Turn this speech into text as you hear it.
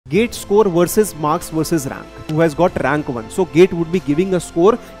GATE score versus marks versus rank. Who has got rank 1? So GATE would be giving a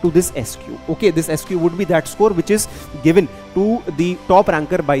score to this SQ. Okay, this SQ would be that score which is given to the top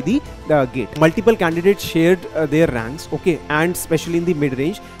ranker by the GATE. Multiple candidates shared their ranks, okay, and especially in the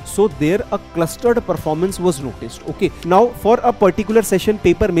mid-range, so there a clustered performance was noticed. Okay, now for a particular session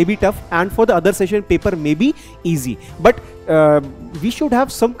paper may be tough and for the other session paper may be easy, but we should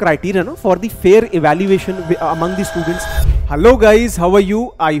have some criteria, no, for the fair evaluation among the students. Hello guys, how are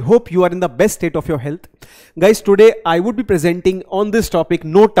you? I hope you are in the best state of your health. Guys, today I would be presenting on this topic,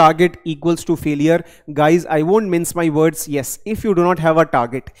 no target equals to failure. Guys, I won't mince my words. Yes, if you do not have a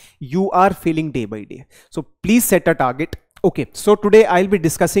target, you are failing day by day. So please set a target. Okay, so today I'll be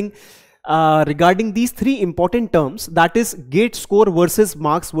discussing regarding these three important terms, that is GATE score versus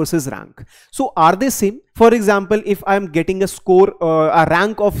marks versus rank. So are they same? For example, if I am getting a score, a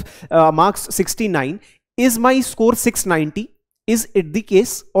rank of marks 69, is my score 690? Is it the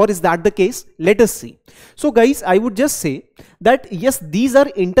case, or is that the case? Let us see. So guys, I would just say that yes, these are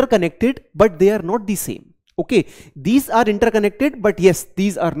interconnected, but they are not the same. Okay, these are interconnected, but yes,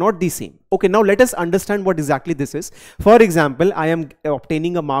 these are not the same. Okay, now let us understand what exactly this is. For example, I am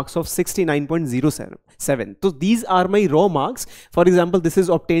obtaining a marks of 69.07. So these are my raw marks. For example, this is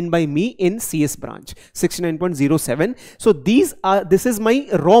obtained by me in CS branch, 69.07. So this is my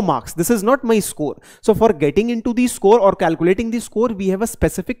raw marks. This is not my score. So for getting into the score or calculating the score, we have a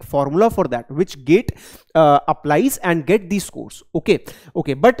specific formula for that, which GATE applies and get these scores. Okay,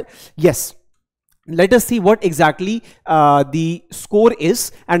 but yes, let us see what exactly the score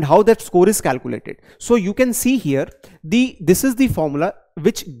is and how that score is calculated. So you can see here, this is the formula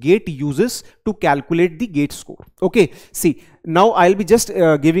which GATE uses to calculate the GATE score. Okay, see, now I'll be just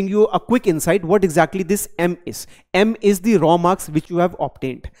giving you a quick insight what exactly this M is. M is the raw marks which you have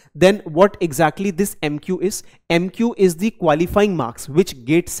obtained. Then what exactly this MQ is? MQ is the qualifying marks which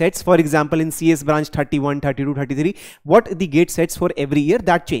GATE sets. For example, in CS branch 31, 32, 33, what the GATE sets for every year,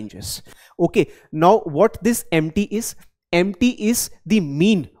 that changes. Okay, now what this MT is? MT is the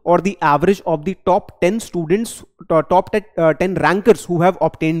mean or the average of the top 10 students, top 10 rankers who have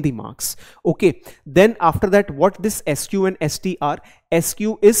obtained the marks. Okay, then after that, what this SQ and ST are? SQ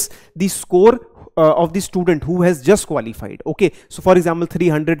is the score of the student who has just qualified. Okay, so for example,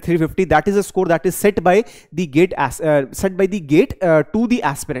 300, 350, that is a score that is set by the GATE to the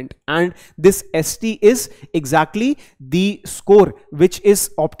aspirant, and this ST is exactly the score which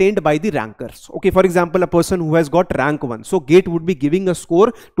is obtained by the rankers. Okay, for example, a person who has got rank 1, so GATE would be giving a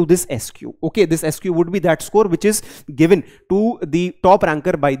score to this SQ. Okay, this SQ would be that score which is given to the top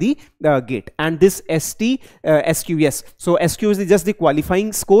ranker by the GATE, and this SQ, yes, so SQ is just the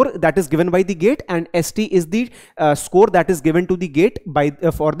qualifying score that is given by the GATE, and ST is the score that is given to the GATE by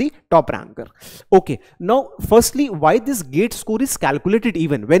for the top ranker. Okay, now firstly, why this GATE score is calculated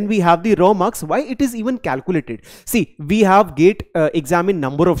even when we have the raw marks? Why it is even calculated? See, we have GATE examine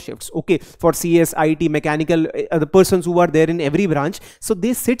number of shifts. Okay, for CS, IT, mechanical, the persons who are there in every branch, so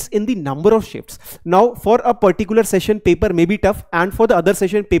they sits in the number of shifts. Now for a particular session paper may be tough and for the other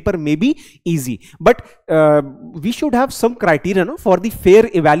session paper may be easy, but we should have some criteria, no, for the fair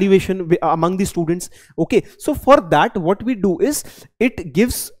evaluation among the students. Okay, so for that, what we do is it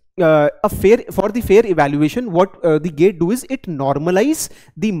gives for the fair evaluation, what the GATE do is it normalize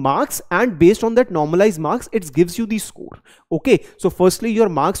the marks, and based on that normalized marks, it gives you the score. Okay, so firstly your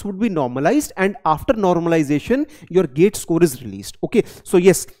marks would be normalized, and after normalization your GATE score is released. Okay, so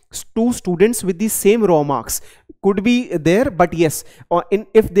yes, two students with the same raw marks could be there, but yes,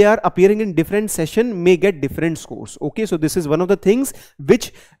 if they are appearing in different session, may get different scores. Okay, so this is one of the things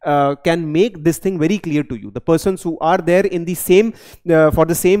which can make this thing very clear to you. The persons who are there in the same for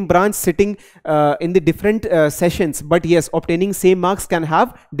the same branch sitting in the different sessions, but yes, obtaining same marks, can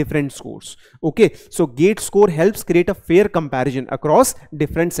have different scores. Okay, so GATE score helps create a fair comparison across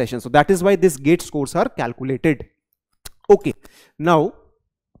different sessions. So that is why these GATE scores are calculated. Okay, now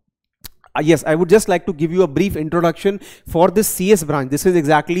yes, I would just like to give you a brief introduction for this CS branch. This is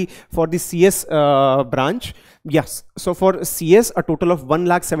exactly for the CS branch. Yes, so for CS, a total of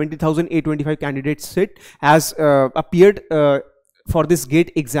 1,70,825 candidates has appeared for this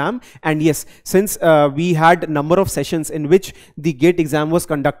GATE exam, and yes, since we had number of sessions in which the GATE exam was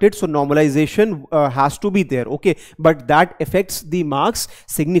conducted, so normalization has to be there. Okay, but that affects the marks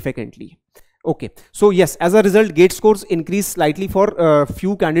significantly. Okay, so yes, as a result, GATE scores increase slightly for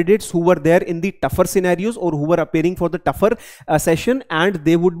few candidates who were there in the tougher scenarios or who were appearing for the tougher session, and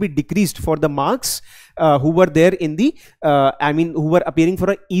they would be decreased for the marks who were there in the who were appearing for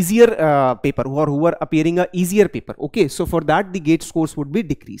a easier paper, or who were appearing a easier paper. Okay, so for that the GATE scores would be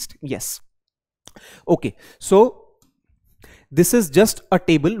decreased. Yes. Okay, so this is just a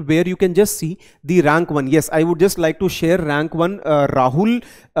table where you can just see the rank 1. Yes, I would just like to share rank 1. Rahul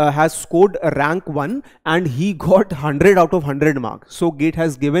has scored rank 1 and he got 100 out of 100 marks. So GATE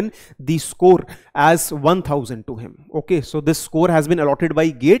has given the score as 1000 to him. Okay, so this score has been allotted by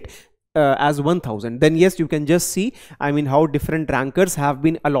GATE as 1000. Then yes, you can just see, I mean, how different rankers have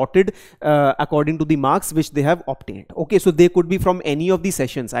been allotted according to the marks which they have obtained. Okay, so they could be from any of the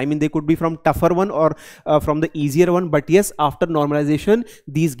sessions. I mean, they could be from tougher one or from the easier one, but yes, after normalization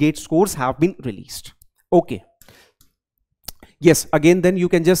these GATE scores have been released. Okay. Yes, again then you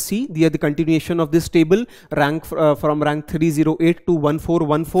can just see the continuation of this table, rank from rank 308 to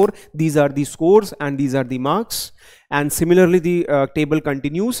 1414. These are the scores and these are the marks. And similarly the table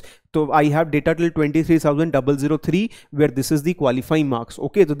continues. So I have data till 23,003 where this is the qualifying marks.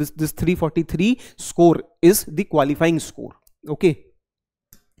 Okay, so this 343 score is the qualifying score. Okay.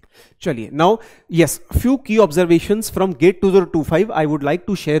 Chaliye. Now, yes, few key observations from GATE 2025 I would like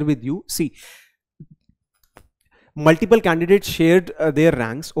to share with you. See, multiple candidates shared their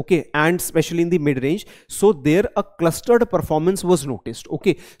ranks, okay, and especially in the mid-range, so there a clustered performance was noticed.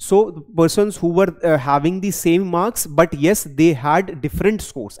 Okay, so the persons who were having the same marks, but yes, they had different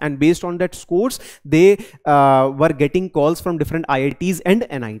scores, and based on that scores they were getting calls from different IITs and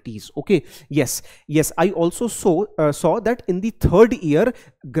NITs. Okay, yes, I also saw that in the third year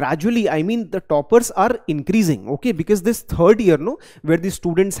gradually, I mean, the toppers are increasing. Okay, because this third year, no, where the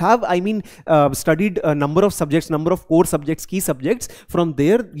students have, I mean, studied a number of subjects, number of core subjects, key subjects, from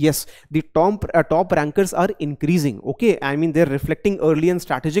there, yes, the top rankers are increasing. Okay, I mean, they're reflecting early and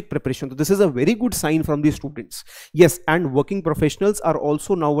strategic preparation. So this is a very good sign from the students. Yes, and working professionals are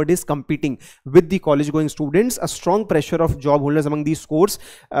also nowadays competing with the college going students. A strong pressure of job holders among these scores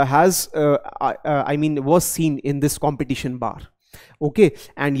I mean, was seen in this competition bar. Okay,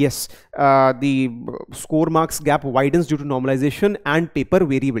 and yes, the score marks gap widens due to normalization and paper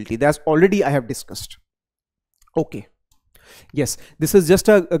variability. That's already I have discussed. Okay. Yes, this is just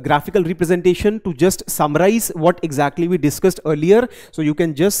a graphical representation to just summarize what exactly we discussed earlier. So you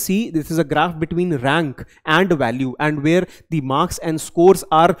can just see this is a graph between rank and value, and where the marks and scores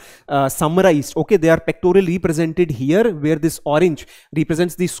are summarized. Okay, they are pictorially represented here, where this orange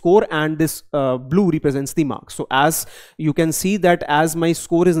represents the score and this blue represents the marks. So as you can see that as my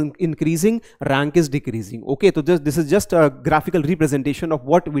score is increasing, rank is decreasing. Okay, so this is just a graphical representation of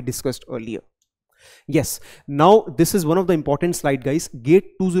what we discussed earlier. Yes, now this is one of the important slide, guys.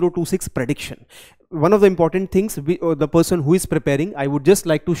 GATE 2026 prediction. One of the important things, the person who is preparing, I would just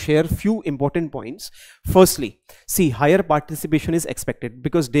like to share few important points. Firstly, see, higher participation is expected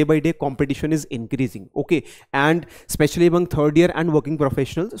because day by day competition is increasing. Okay, and especially among third year and working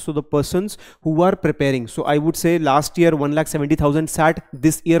professionals. So the persons who are preparing, so I would say last year 1,70,000 sat,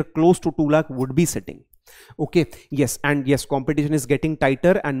 this year close to 2 lakh would be sitting. Okay, yes, and yes, competition is getting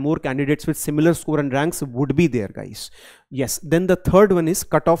tighter and more candidates with similar score and ranks would be there, guys. Yes, then the third one is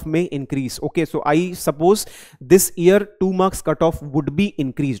cutoff may increase. Okay, so I suppose this year 2 marks cutoff would be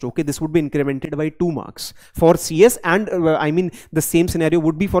increased. Okay, this would be incremented by 2 marks for CS, and I mean the same scenario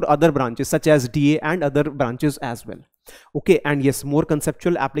would be for other branches such as DA and other branches as well. Okay, and yes, more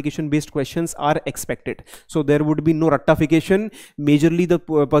conceptual application based questions are expected. So there would be no rectification. Majorly the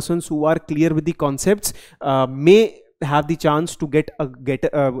persons who are clear with the concepts may have the chance to get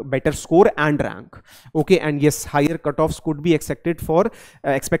a better score and rank. Okay, and yes, higher cutoffs could be expected for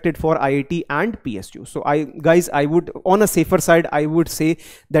IIT and PSU. So I would, on a safer side, I would say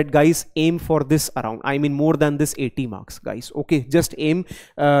that guys, aim for this around, I mean, more than this 80 marks, guys. Okay, just aim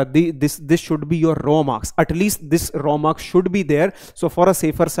this should be your raw marks. At least this raw marks should be there. So for a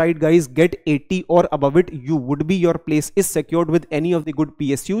safer side, guys, get 80 or above it. You would be, your place is secured with any of the good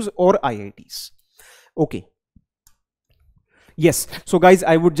PSUs or IITs. Okay. Yes, so guys,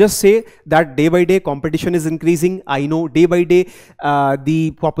 I would just say that day by day competition is increasing. I know day by day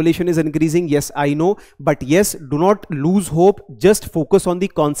the population is increasing. Yes, I know, but yes, do not lose hope. Just focus on the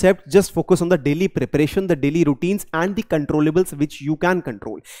concept, just focus on the daily preparation, the daily routines and the controllables which you can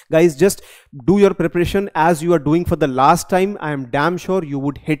control. Guys, just do your preparation as you are doing for the last time. I am damn sure you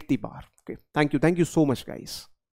would hit the bar. Okay, thank you so much, guys.